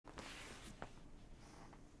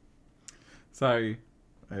Sorry,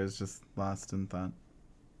 I was just lost in thought.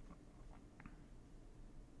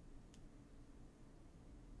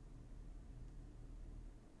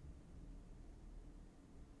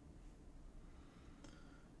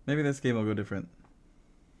 Maybe this game will go different.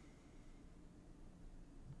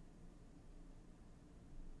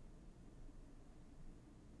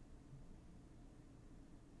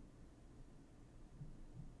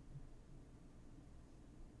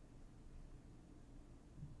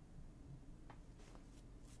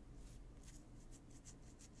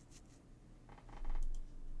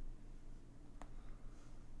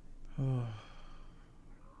 Oh.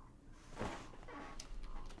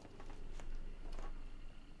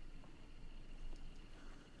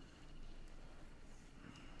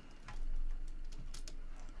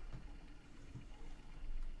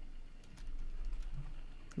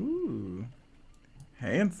 Ooh,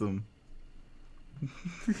 handsome.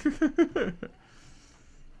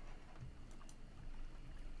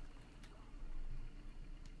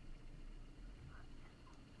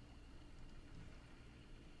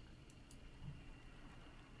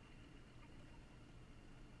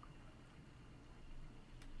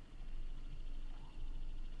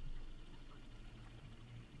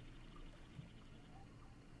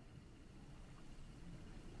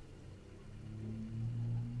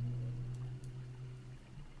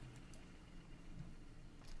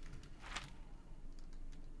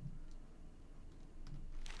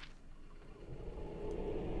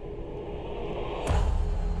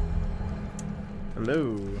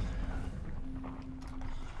 Hello.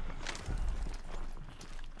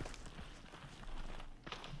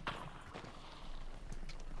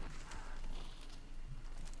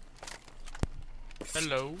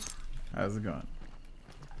 Hello. How's it going?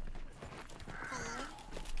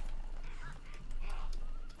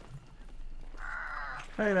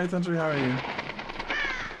 Hey, Night Sentry, how are you?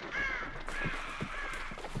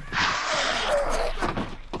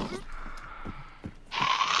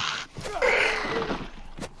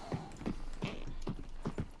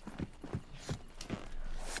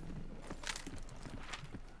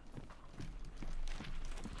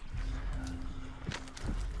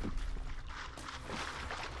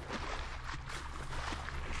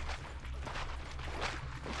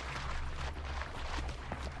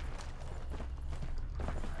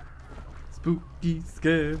 Spooky,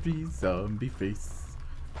 scary zombie face,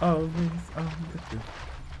 always on the go.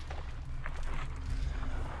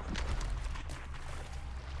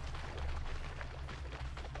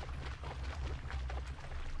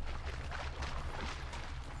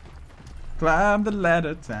 Climb the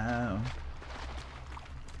ladder down.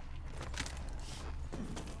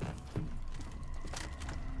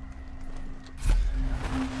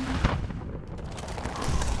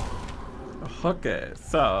 Okay,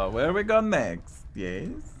 so where we go next?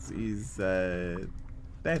 Yes, is that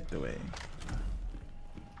way.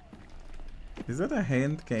 Is that a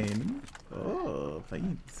hand cannon? Oh,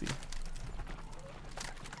 fancy.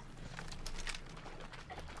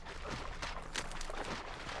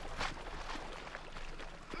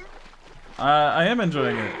 I am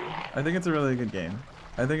enjoying it. I think it's a really good game.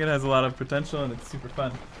 I think it has a lot of potential and it's super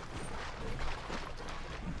fun.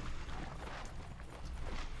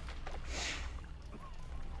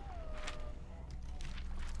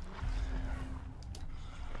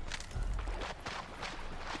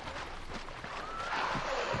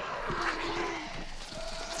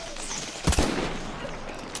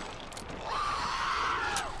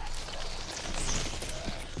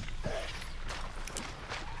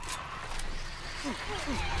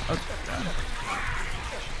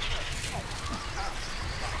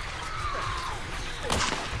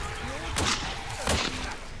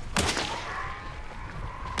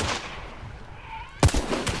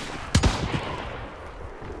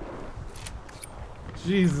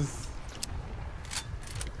 Jesus.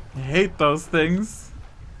 I hate those things.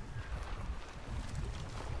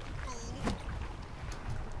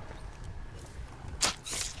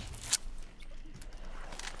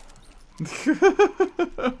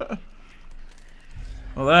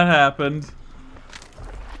 Well, that happened.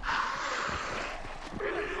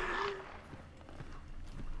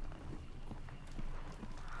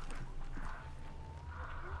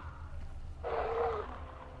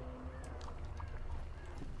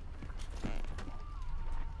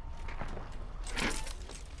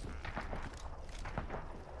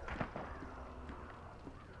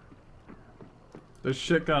 There's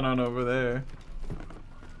shit going on over there.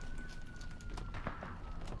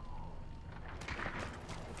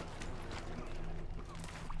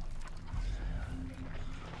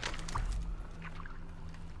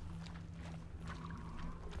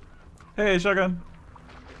 Hey, shotgun.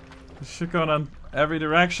 There's shit going on every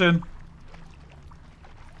direction.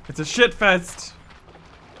 It's a shit fest.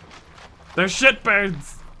 They're shit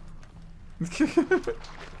birds.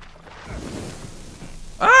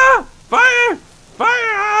 Ah! Fire! Fire!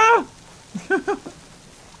 Ah!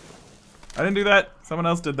 I didn't do that. Someone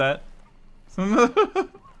else did that.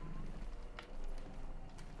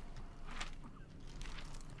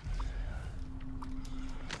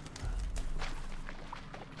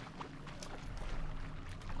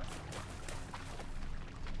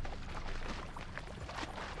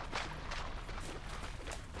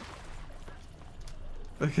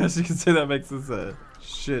 I guess you can say that makes this a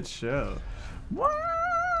shit show. Wow!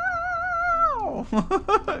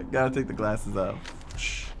 Gotta take the glasses off.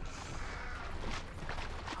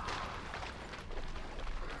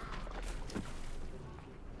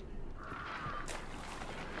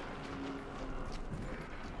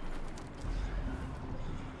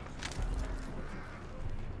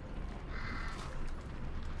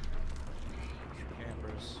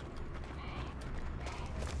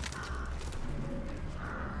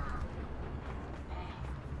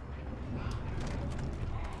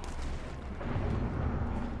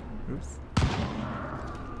 Oops.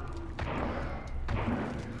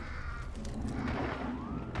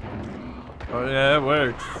 Oh yeah, it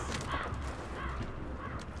works.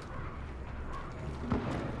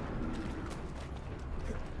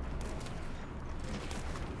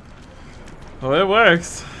 Oh, it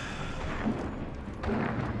works.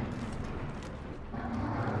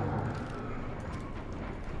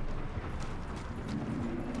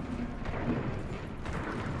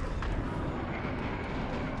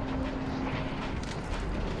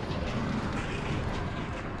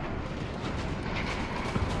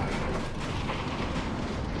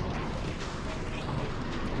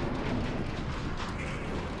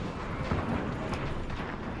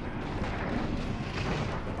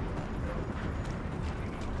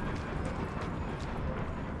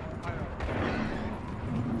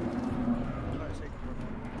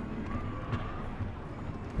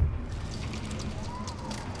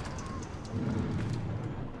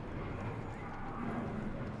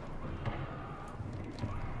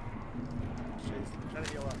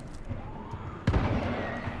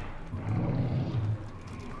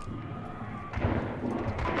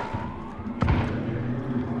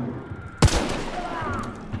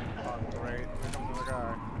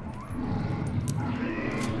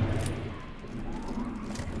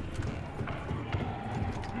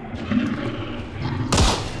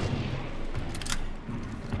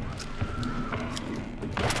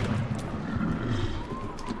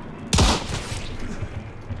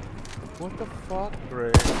 What the fuck,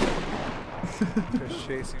 Gray? Just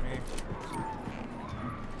chasing me.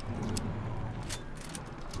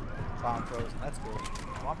 Bomb frozen, that's cool.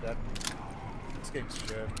 Oh, I'm dead. This game's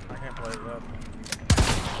shit. I can't play it up.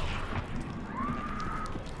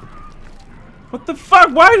 What the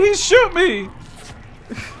fuck? Why did he shoot me?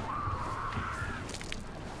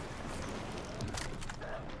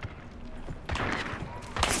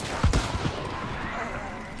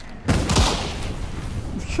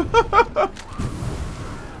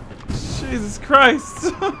 Jesus Christ.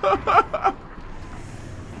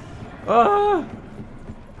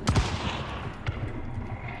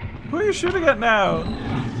 Who are you shooting at now?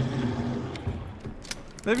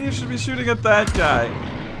 Maybe you should be shooting at that guy.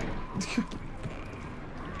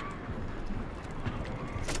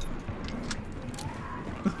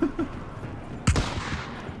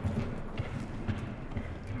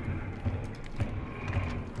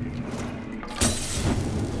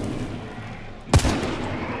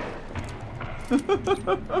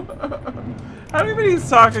 How do you mean he's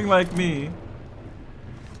talking like me?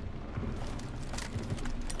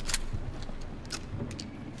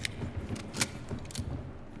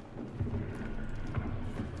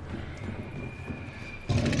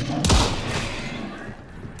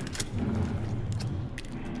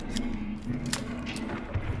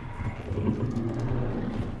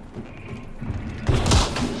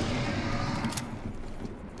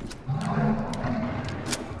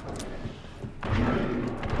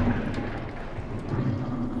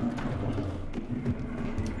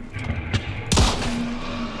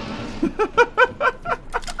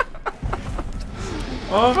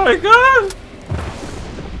 Oh my god!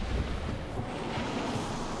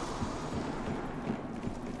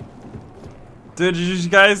 Dude, did you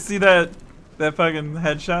guys see that fucking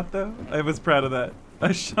headshot though? I was proud of that.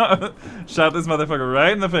 I shot this motherfucker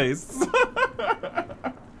right in the face.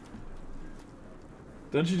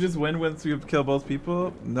 Don't you just win once you kill both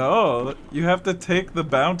people? No, you have to take the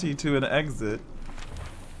bounty to an exit.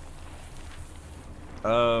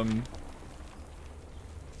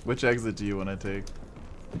 Which exit do you want to take?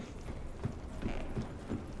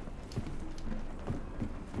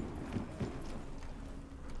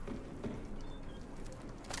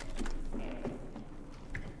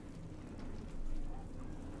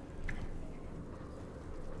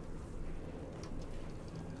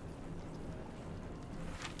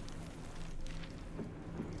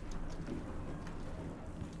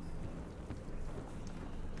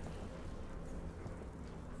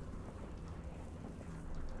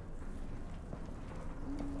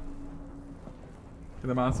 Did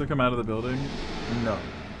the monster come out of the building? No.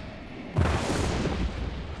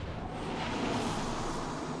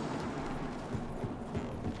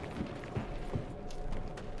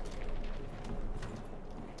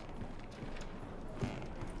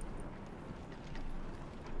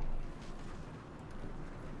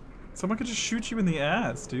 Someone could just shoot you in the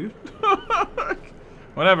ass, dude.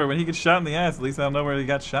 Whatever, when he gets shot in the ass, at least I'll know where he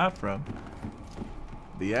got shot from.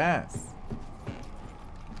 The ass.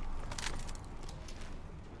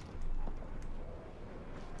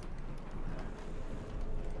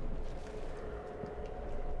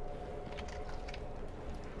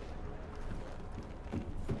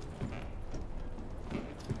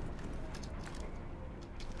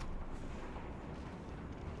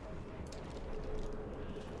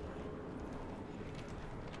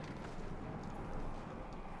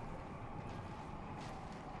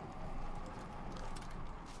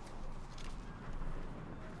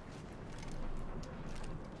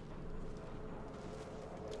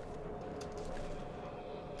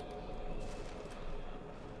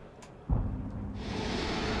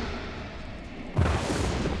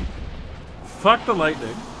 Fuck the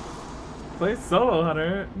lightning. Play solo,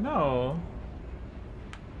 Hunter. No.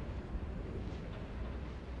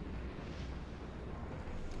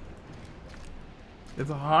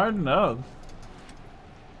 It's hard enough.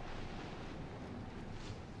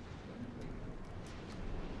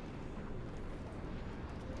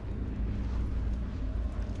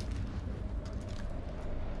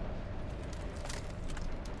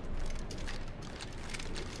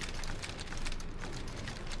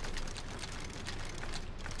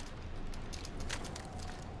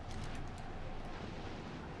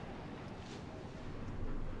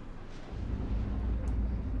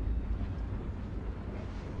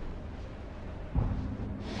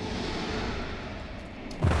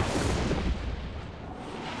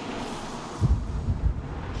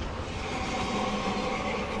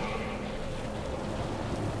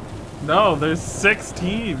 No, there's 6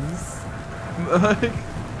 teams. Like,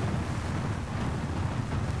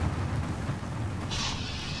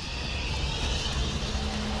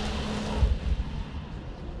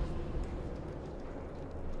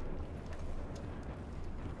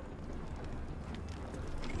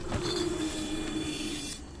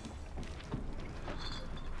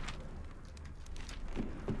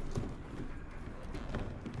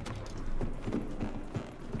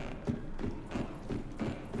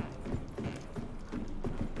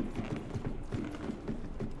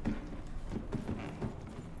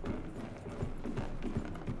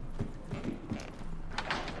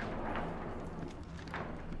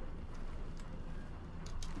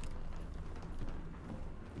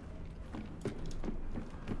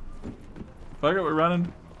 fuck it, we're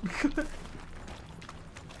running.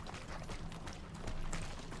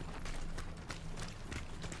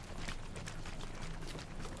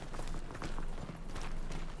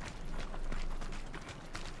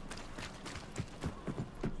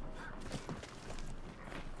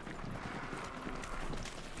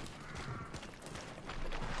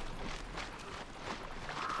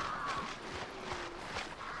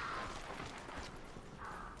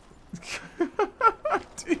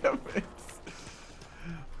 Damn it.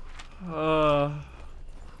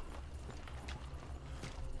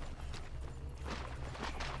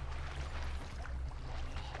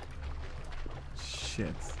 Shit.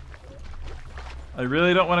 I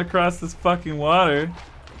really don't want to cross this fucking water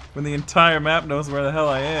when the entire map knows where the hell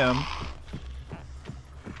I am.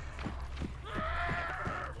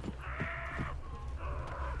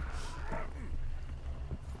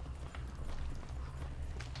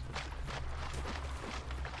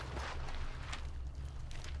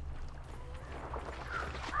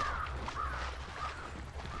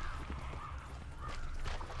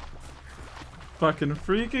 Fucking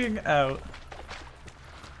freaking out.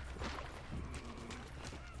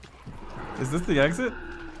 Is this the exit?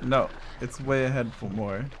 No, it's way ahead for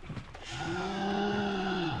more.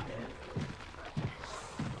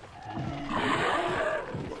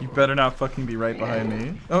 You better not fucking be right behind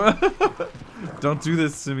me. Don't do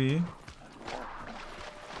this to me.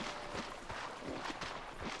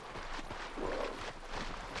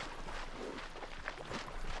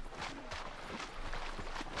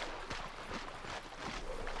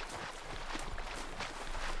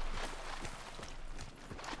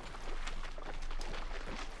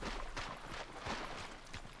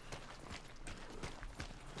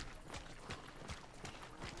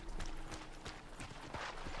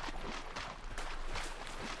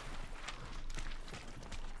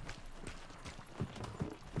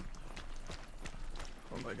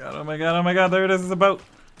 my god, oh my god, oh my god, there it is, it's a boat.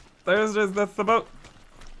 There it is, that's the boat.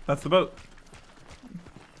 That's the boat.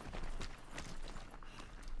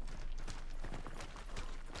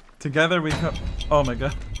 Together we come. Oh my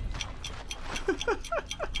god.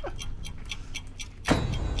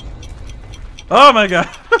 Oh my god.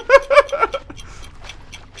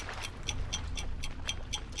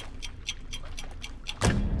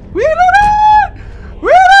 We did it!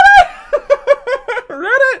 We did it!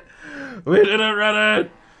 Reddit! We did it, Reddit!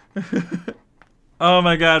 Oh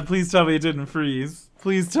my god, please tell me it didn't freeze.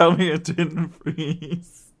 Please tell me it didn't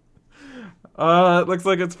freeze. It looks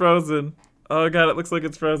like it's frozen. Oh god, it looks like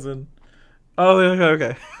it's frozen. Oh, okay,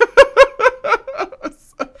 okay.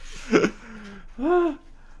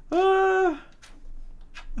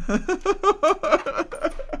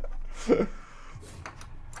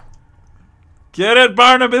 Get it,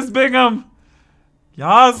 Barnabus Bingham!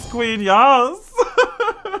 Yas, queen, yas!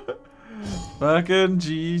 Fucking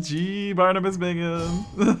GG, Barnabus Bingham.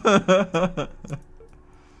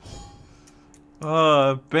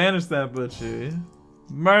 Oh, banish that butcher.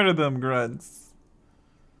 Murder them grunts.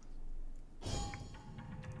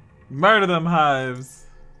 Murder them hives.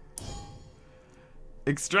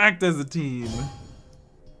 Extract as a team.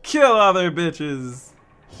 Kill other bitches.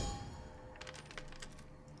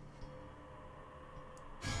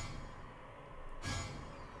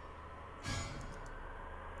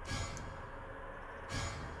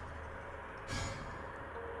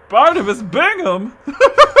 Barnabus Bingham?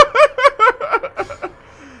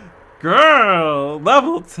 Girl,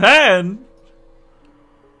 level 10?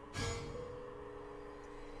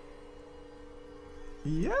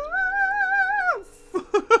 Yes!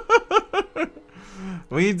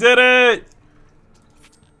 We did it!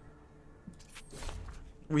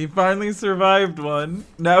 We finally survived one.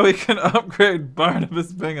 Now we can upgrade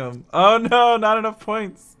Barnabus Bingham. Oh no, not enough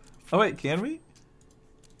points. Oh wait, can we?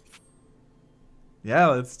 Yeah,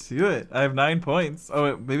 let's do it. I have 9 points. Oh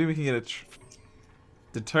wait, maybe we can get a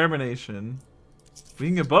determination. We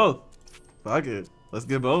can get both. Fuck it. Let's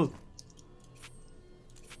get both.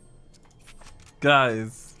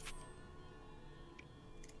 Guys.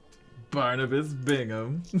 Barnabus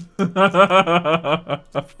Bingham.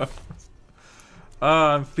 Oh,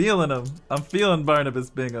 I'm feeling him. I'm feeling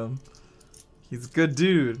Barnabus Bingham. He's a good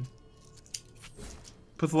dude.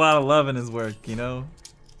 Puts a lot of love in his work, you know?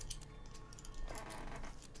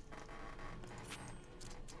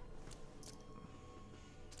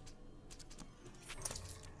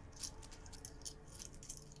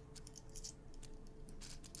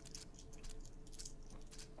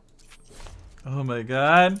 Oh my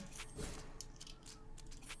god.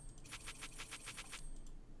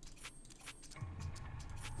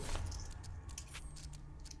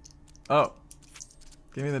 Oh.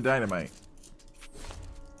 Give me the dynamite.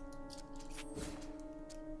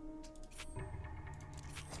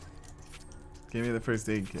 Give me the first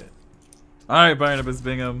aid kit. Alright, Barnabus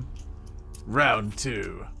Bingham. Round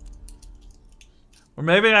 2. Or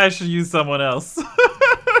maybe I should use someone else.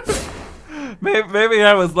 Maybe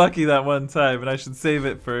I was lucky that one time and I should save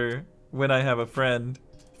it for when I have a friend.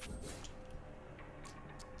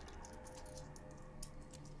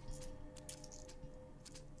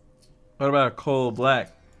 What about coal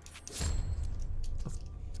black?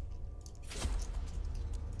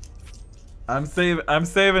 I'm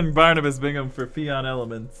saving Barnabus Bingham for Fion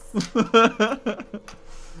Elements.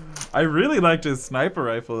 I really liked his sniper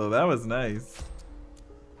rifle though, that was nice.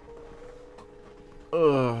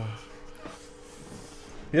 Ugh.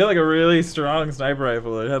 He had like a really strong sniper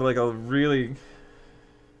rifle. It had like a really...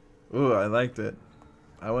 Ooh, I liked it.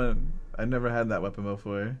 I never had that weapon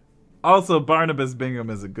before. Also, Barnabus Bingham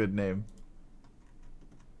is a good name.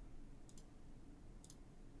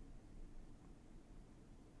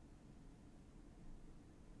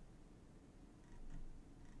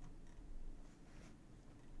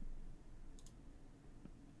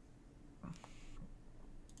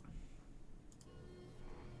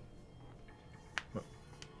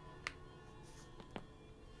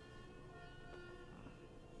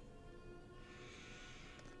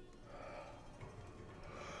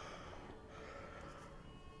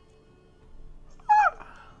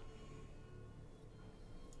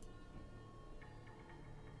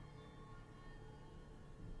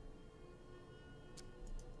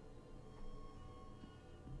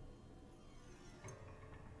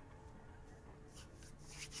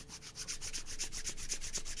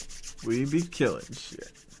 We be killing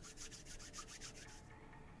shit.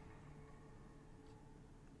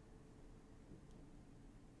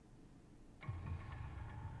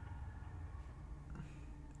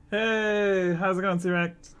 Hey, how's it going,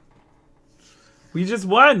 T-Rex? We just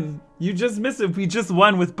won. You just missed it. We just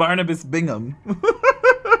won with Barnabus Bingham.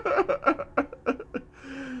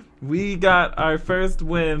 We got our first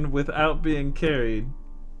win without being carried.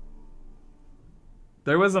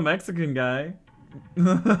 There was a Mexican guy.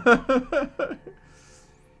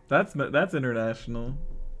 That's international.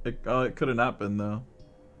 It could have not been though.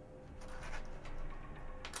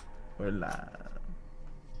 We're live.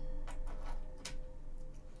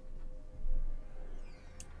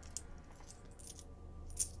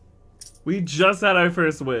 We just had our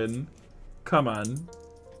first win. Come on.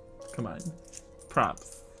 Come on.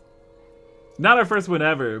 Props. Not our first win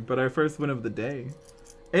ever, but our first win of the day.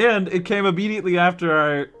 And it came immediately after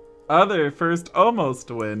our other first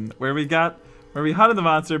almost win, where we hunted the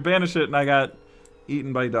monster, banished it, and I got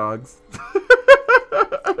eaten by dogs.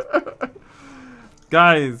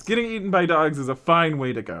 Guys, getting eaten by dogs is a fine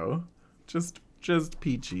way to go. Just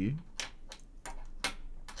peachy.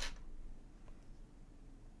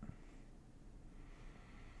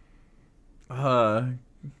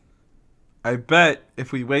 I bet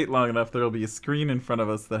if we wait long enough, there will be a screen in front of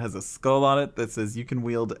us that has a skull on it that says you can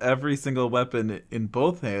wield every single weapon in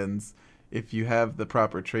both hands if you have the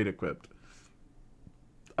proper trait equipped.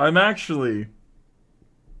 I'm actually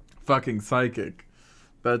fucking psychic.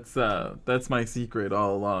 That's my secret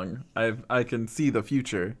all along. I can see the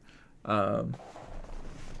future.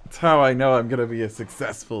 It's how I know I'm gonna be a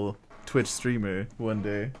successful Twitch streamer one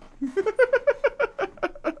day.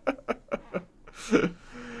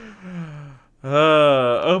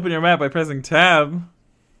 Open your map by pressing tab.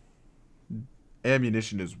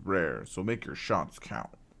 Ammunition is rare, so make your shots count.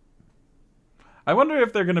 I wonder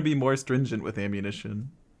if they're gonna be more stringent with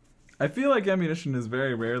ammunition. I feel like ammunition is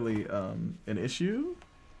very rarely an issue,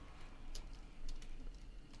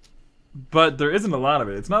 but there isn't a lot of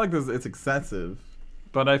it. It's not like it's excessive,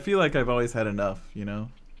 but I feel like I've always had enough, you know?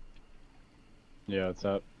 Yeah, what's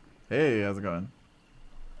up? Hey, how's it going?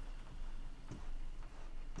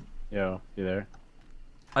 Yo, you there?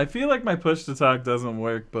 I feel like my push to talk doesn't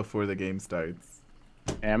work before the game starts.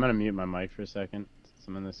 Hey, I'm gonna mute my mic for a second since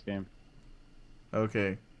I'm in this game.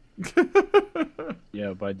 Okay.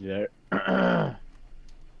 Yo, bud, you there?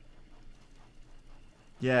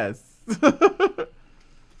 Yes.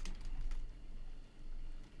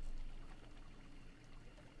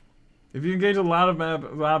 If you engage a lot of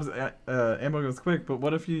mobs, ammo goes quick, but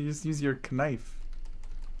what if you just use your knife?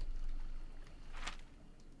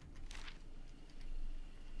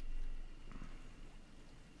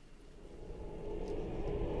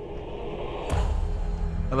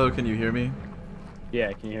 Hello, can you hear me?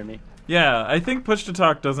 Yeah, can you hear me? Yeah, I think push to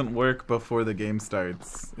talk doesn't work before the game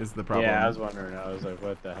starts, is the problem. Yeah, I was wondering. I was like,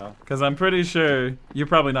 what the hell? Because I'm pretty sure you're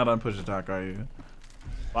probably not on push to talk, are you?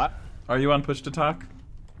 What? Are you on push to talk?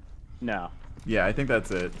 No. Yeah, I think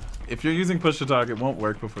that's it. If you're using push to talk, it won't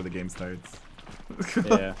work before the game starts.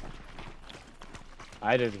 Yeah.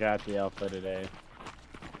 I just got the alpha today.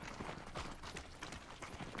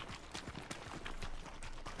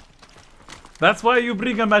 That's why you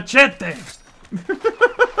bring a machete!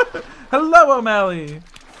 Hello, O'Malley!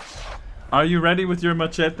 Are you ready with your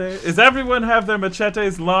machete? Is everyone have their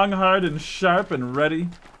machetes long, hard, and sharp and ready?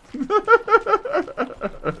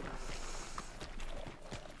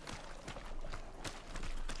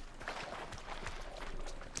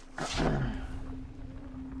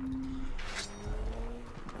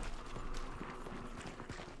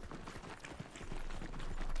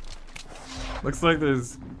 Looks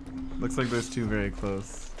like there's two very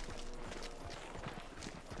close.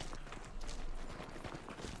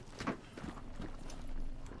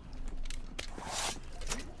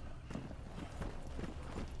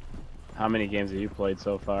 How many games have you played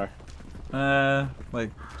so far?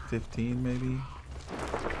 Like 15 maybe.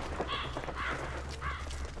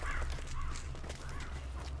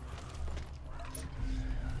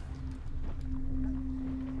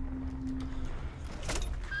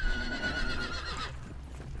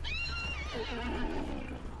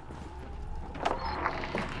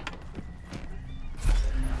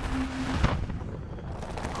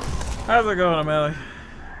 How's it going, O'Malley?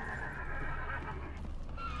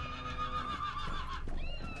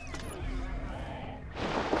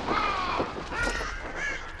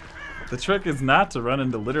 The trick is not to run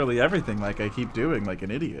into literally everything like I keep doing, like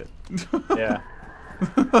an idiot. Yeah.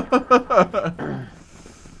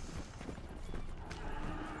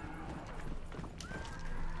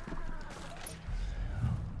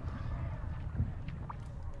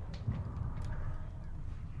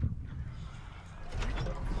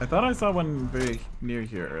 I thought I saw one very near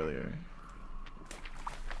here earlier.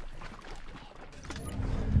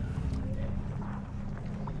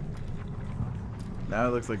 Now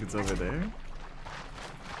it looks like it's over there.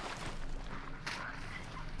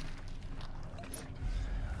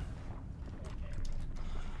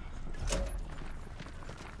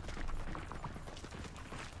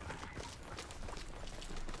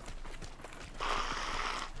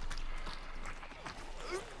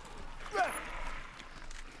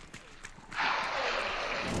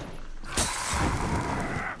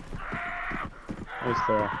 Just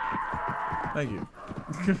throw. Thank you.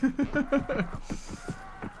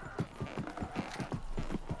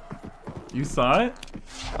 You saw it?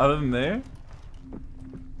 Other than there?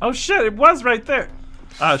 Oh shit, it was right there!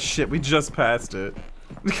 Ah shit, we just passed it.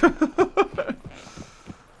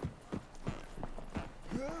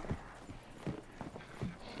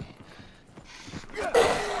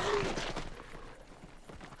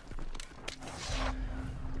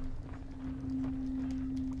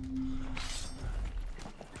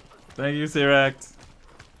 Thank you, Sirax.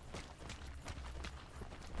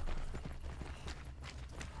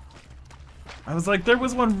 I was like, there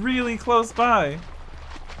was one really close by.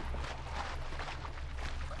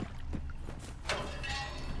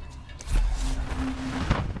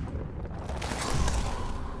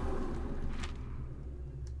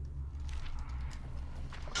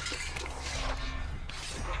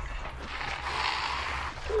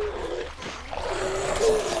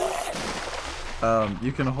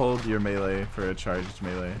 You can hold your melee for a charged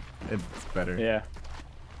melee. It's better. Yeah.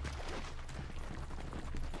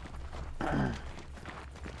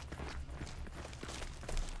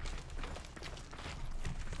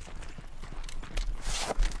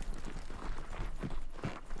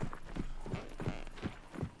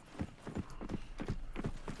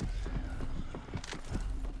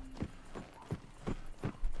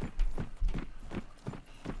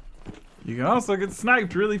 You can also get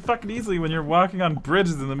sniped really fucking easily when you're walking on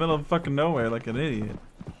bridges in the middle of fucking nowhere like an idiot.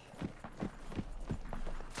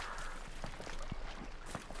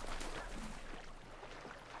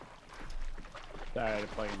 Sorry, I had to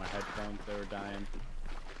plug in my headphones. They were dying.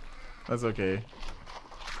 That's okay.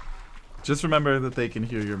 Just remember that they can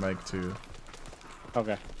hear your mic too.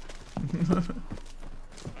 Okay.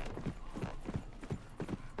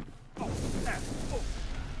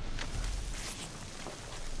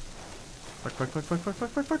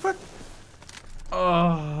 Fuck.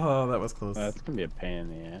 Oh, that was close. That's gonna be a pain in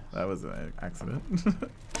the ass. That was an accident.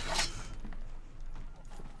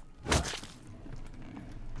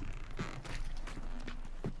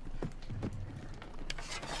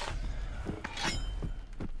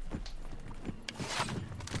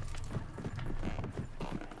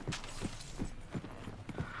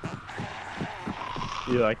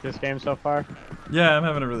 You like this game so far? Yeah, I'm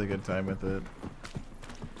having a really good time with it.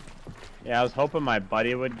 Yeah, I was hoping my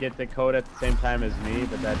buddy would get the code at the same time as me,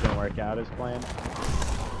 but that didn't work out as planned.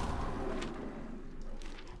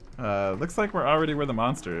 Looks like we're already where the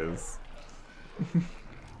monster is.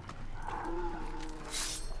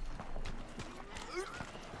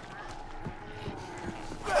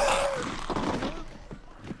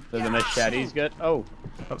 So the machete's good? Oh.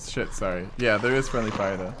 Oh shit, sorry. Yeah, there is friendly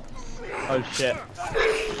fire though. Oh shit.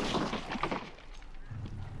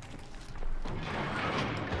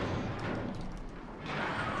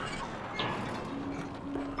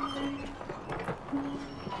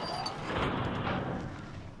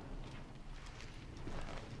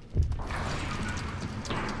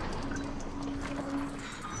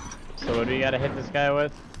 So what do you gotta hit this guy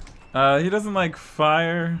with? He doesn't like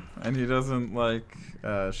fire, and he doesn't like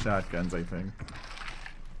shotguns, I think.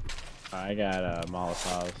 I got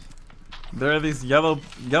Molotovs. There are these yellow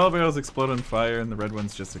barrels explode on fire, and the red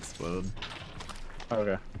ones just explode.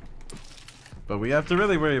 Okay. But we have to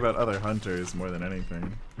really worry about other hunters more than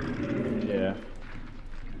anything. Yeah.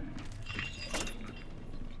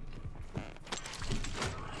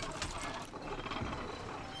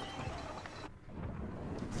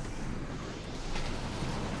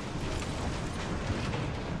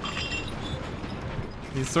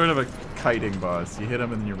 He's sort of a kiting boss. You hit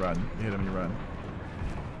him and then you run. You hit him, you run.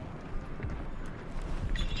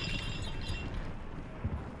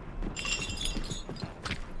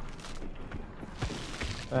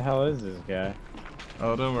 The hell is this guy?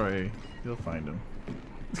 Oh, don't worry. You'll find him.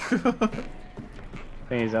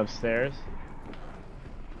 Think he's upstairs?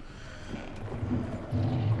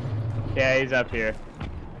 Yeah, he's up here.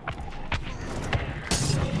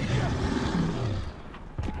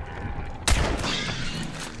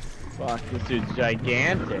 Fuck, this dude's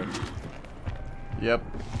gigantic. Yep.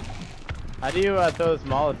 How do you throw this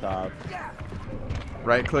Molotov?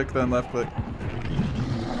 Right click, then left click.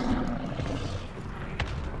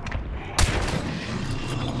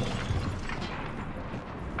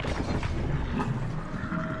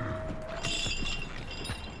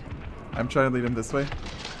 I'm trying to lead him this way.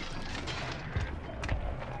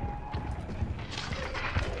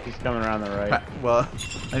 He's coming around the right. Well,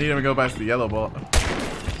 I need him to go past the yellow ball.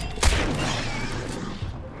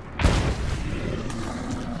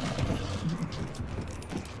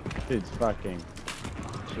 Dude's fucking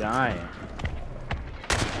giant.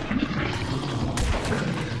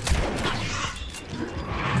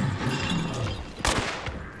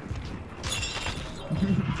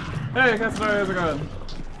 Hey, Castor, how's it going?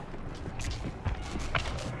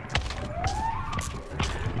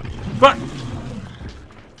 Fuck!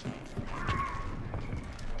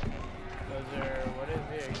 What is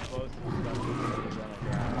the explosive stuff that is on the ground?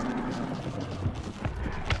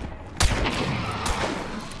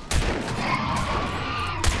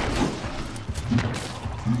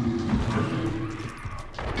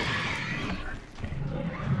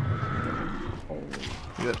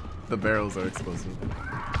 Yeah, the barrels are explosive.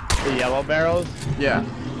 The yellow barrels? Yeah.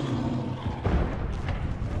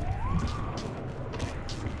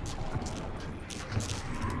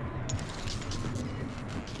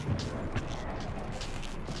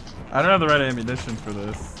 I don't have the right ammunition for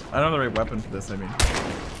this. I don't have the right weapon for this, I mean.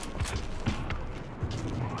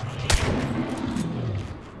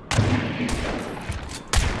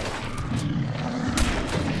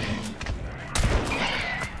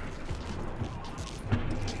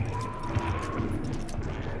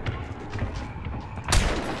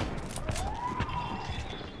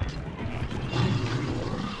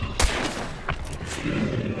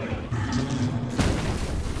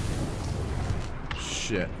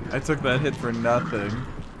 Shit. I took that hit for nothing.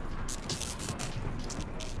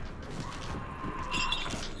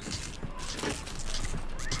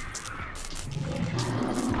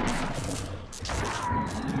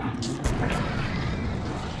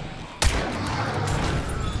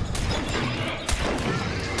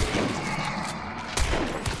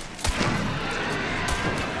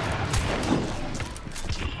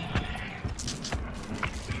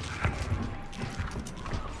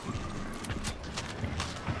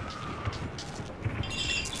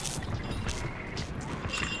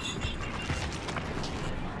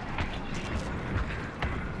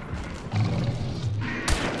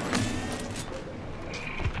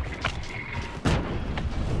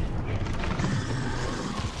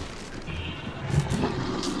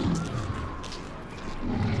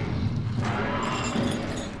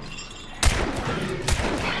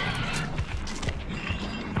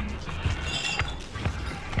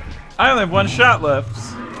 I only have one shot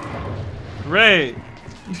left. Great.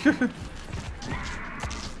 You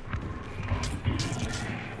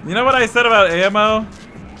know what I said about ammo?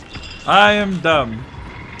 I am dumb.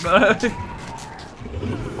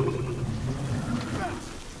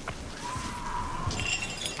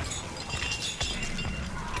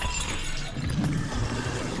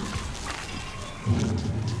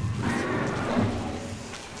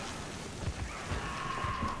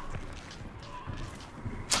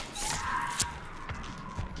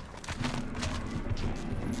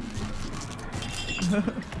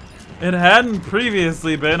 It hadn't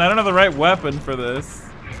previously been. I don't have the right weapon for this.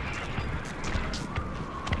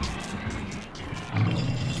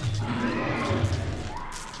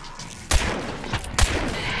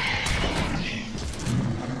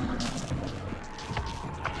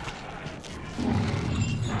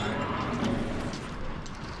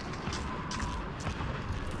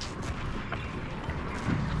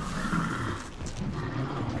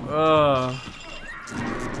 Ugh.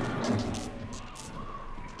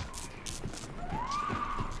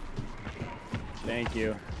 Thank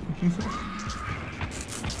you.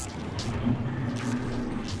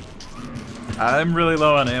 I'm really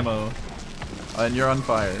low on ammo. And you're on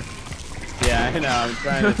fire. Yeah, I know. I'm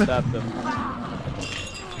trying to stop them.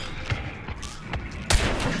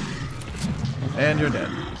 And you're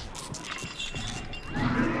dead.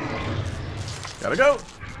 Gotta go!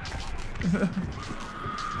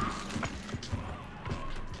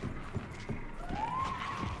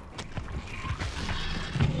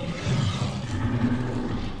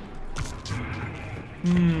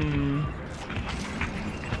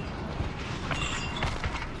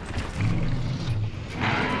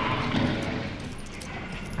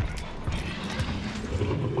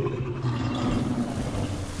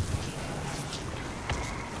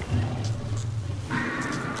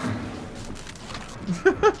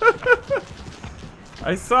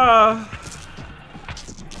 I saw.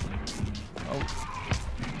 Oh.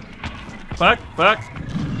 Fuck, fuck.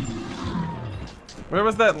 Where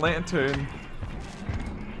was that lantern?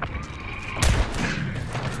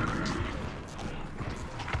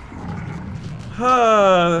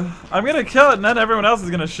 I'm gonna kill it and then everyone else is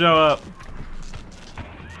gonna show up.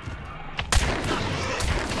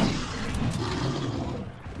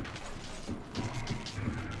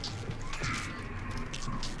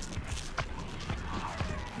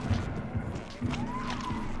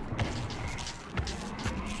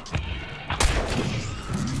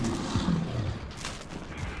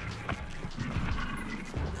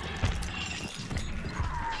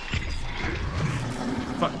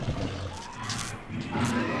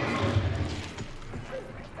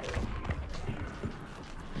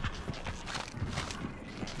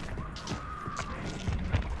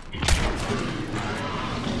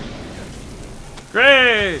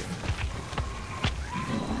 Great!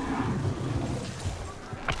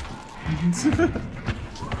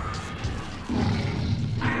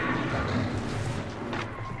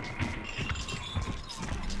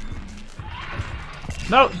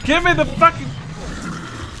 No, give me the fucking...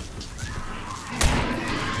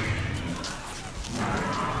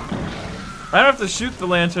 I don't have to shoot the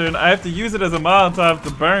lantern, I have to use it as a Molotov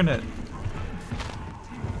to burn it.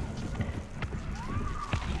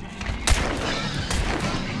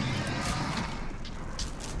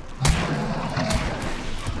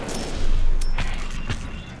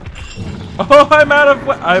 Oh,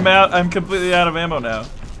 I'm completely out of ammo now.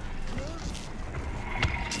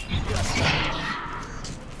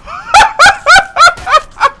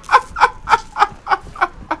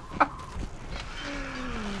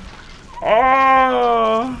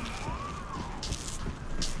 Oh.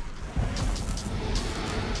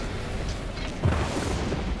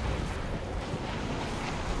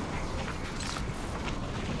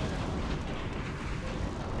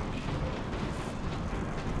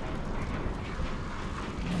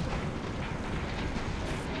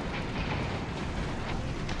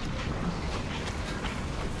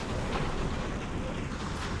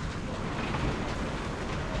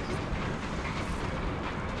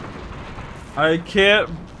 I can't.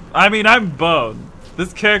 I mean, I'm boned.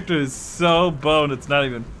 This character is so boned, it's not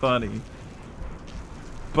even funny.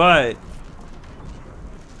 But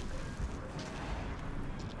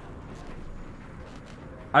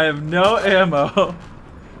I have no ammo.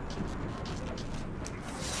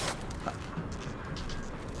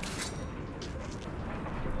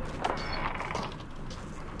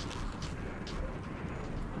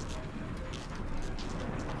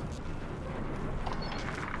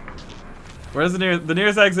 Where's the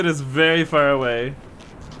nearest exit is very far away.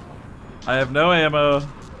 I have no ammo.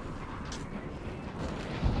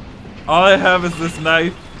 All I have is this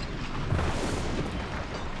knife.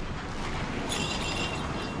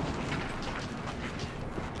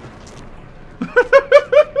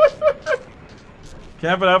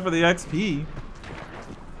 Camp it out for the XP.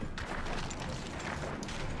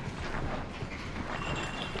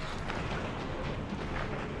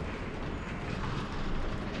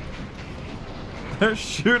 They're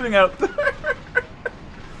shooting out there.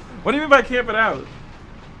 What do you mean by camp it out?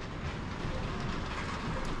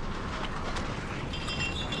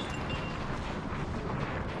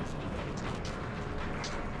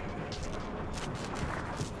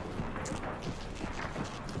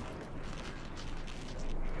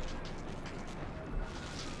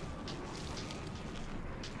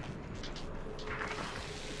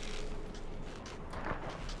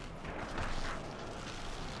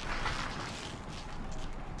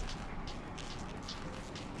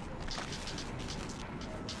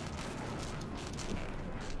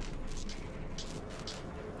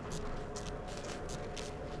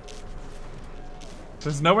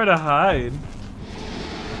 There's nowhere to hide.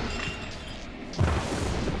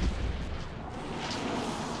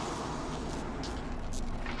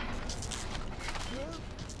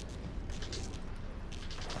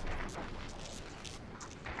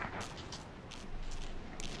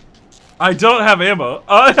 I don't have ammo.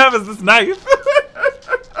 All I have is this knife.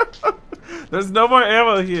 There's no more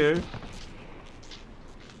ammo here.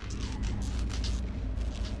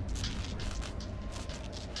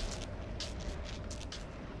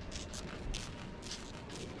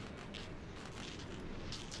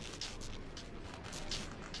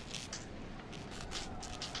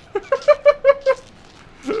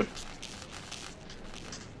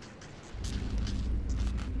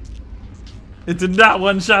 It did not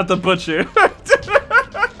one-shot the butcher.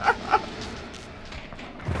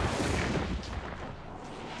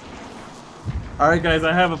 Alright guys,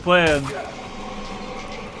 I have a plan.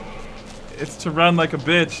 It's to run like a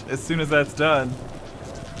bitch as soon as that's done.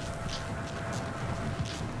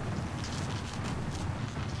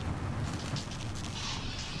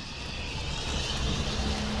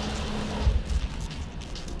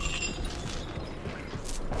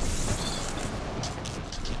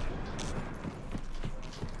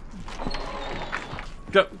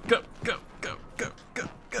 Go, go, go, go, go, go,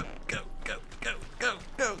 go, go, go, go, go,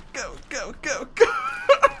 go, go, go, go,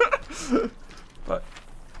 go. But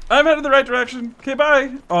I'm headed the right direction. Okay,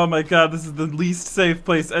 bye. Oh my god, this is the least safe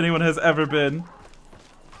place anyone has ever been.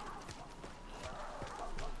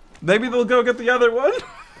 Maybe they'll go get the other one.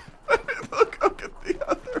 Maybe they'll go get the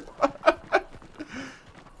other one.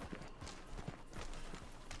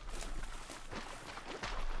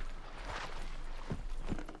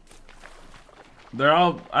 They're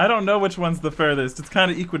all, I don't know which one's the furthest. It's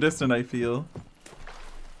kind of equidistant, I feel.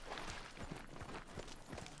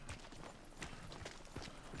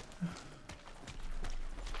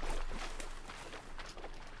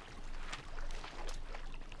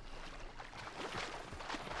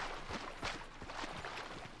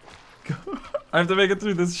 I have to make it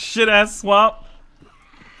through this shit ass swamp.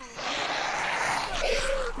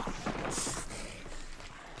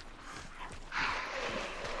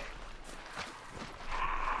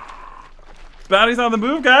 Bounty's on the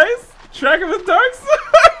move, guys. Track him with darks.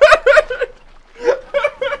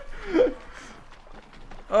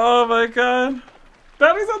 Oh my god.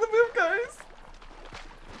 Bounty's on the move, guys.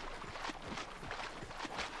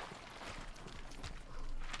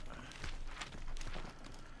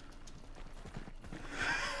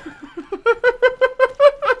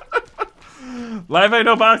 Life ain't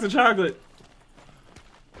no box of chocolate.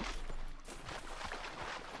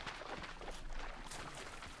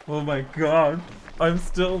 Oh my god. I'm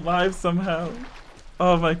still alive somehow.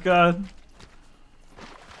 Oh my god.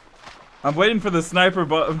 I'm waiting for the sniper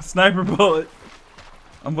bullet.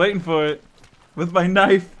 I'm waiting for it. With my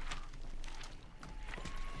knife.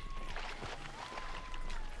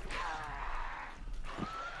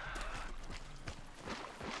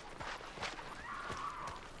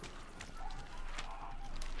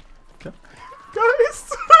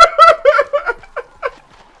 Guys!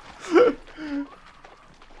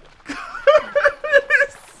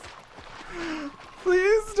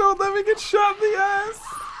 Please don't let me get shot in the ass.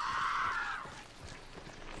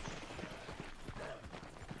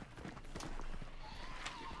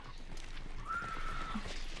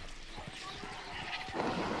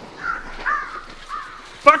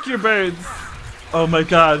 Fuck your birds. Oh my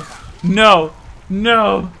god. No.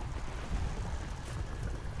 No.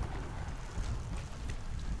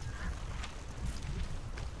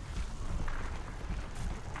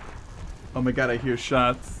 Oh my god, I hear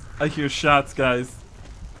shots. I hear shots, guys.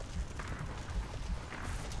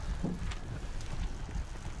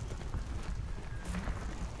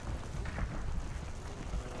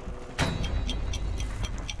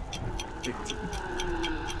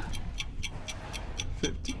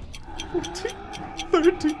 $15, $14,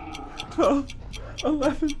 $13, $12,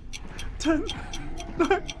 $11, $10,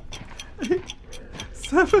 $9, $8,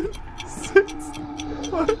 $7, $6,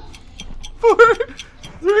 $5, $4,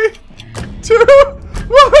 $3, $2,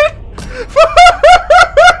 $1.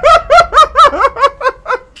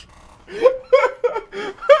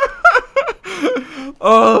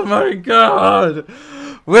 Oh my god!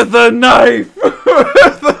 With a knife!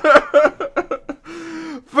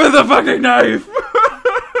 With a fucking knife!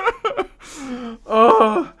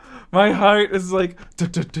 Oh, my heart is like 2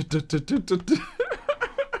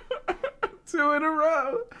 in a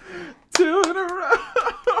row. 2 in a row.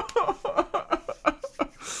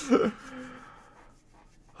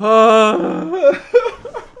 Oh,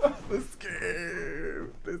 this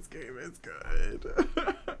game is good.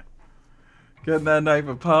 Getting that knife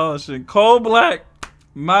of polishing. Cold Black,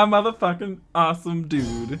 my motherfucking awesome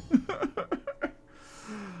dude.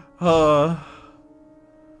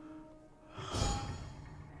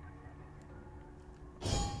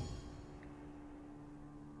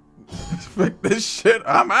 Fuck this shit,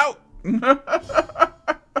 I'm out.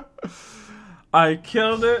 I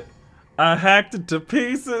killed it. I hacked it to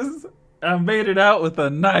pieces. I made it out with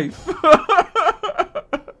a knife.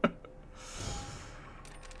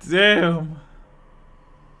 Damn.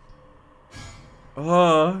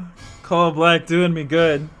 Oh, Cold Black doing me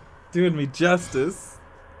good. Doing me justice.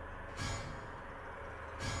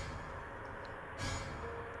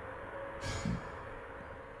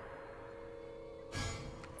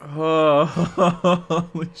 Oh,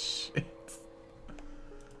 holy shit.